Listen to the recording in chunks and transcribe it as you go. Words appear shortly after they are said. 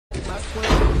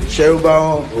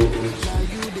Chioma,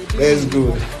 let's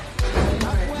go.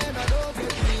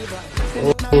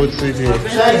 Oh, sweetie.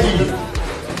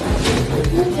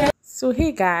 So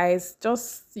hey guys,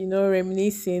 just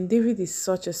reminiscing. David is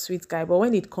such a sweet guy, but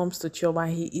when it comes to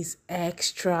Chioma, he is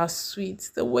extra sweet.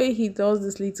 The way he does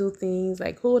these little things,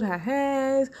 like hold her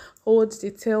hands, hold the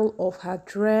tail of her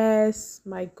dress.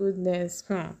 My goodness,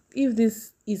 if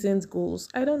this isn't goals,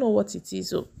 I don't know what it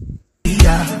is. Oh.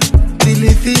 Yeah,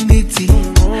 infinity,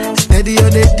 steady on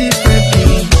a different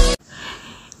beat.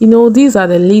 These are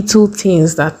the little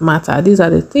things that matter. These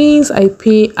are the things I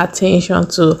pay attention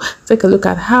to. Take a look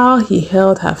at how he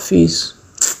held her face.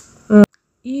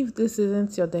 If this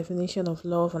isn't your definition of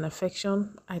love and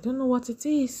affection, I don't know what it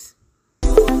is.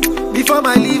 Before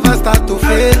my liver start to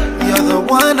fail, you're the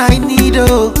one I need.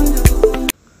 Oh.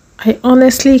 I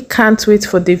honestly can't wait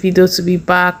for Davido to be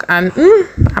back, and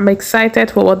I'm excited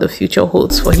for what the future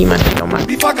holds for him and Chioma.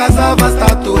 Before cassava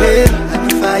start to hail,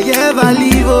 and if I ever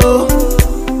leave, oh,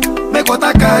 make what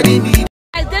I carry me.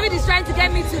 David is trying to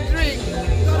get me to drink.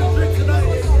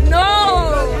 No,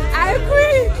 I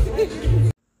quit.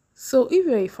 So if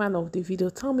you're a fan of Davido,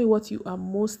 tell me what you are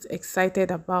most excited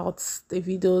about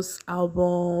Davido's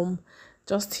album,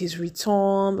 just his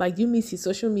return. Like, you miss his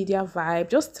social media vibe?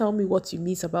 Just tell me what you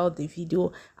miss about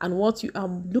Davido and what you are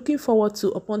looking forward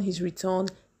to upon his return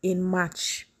in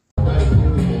March.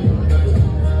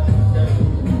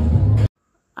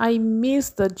 I miss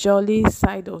the jolly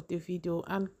side of Davido,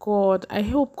 and God, I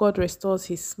hope God restores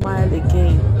his smile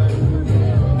again.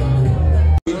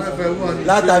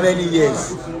 Last how many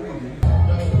years?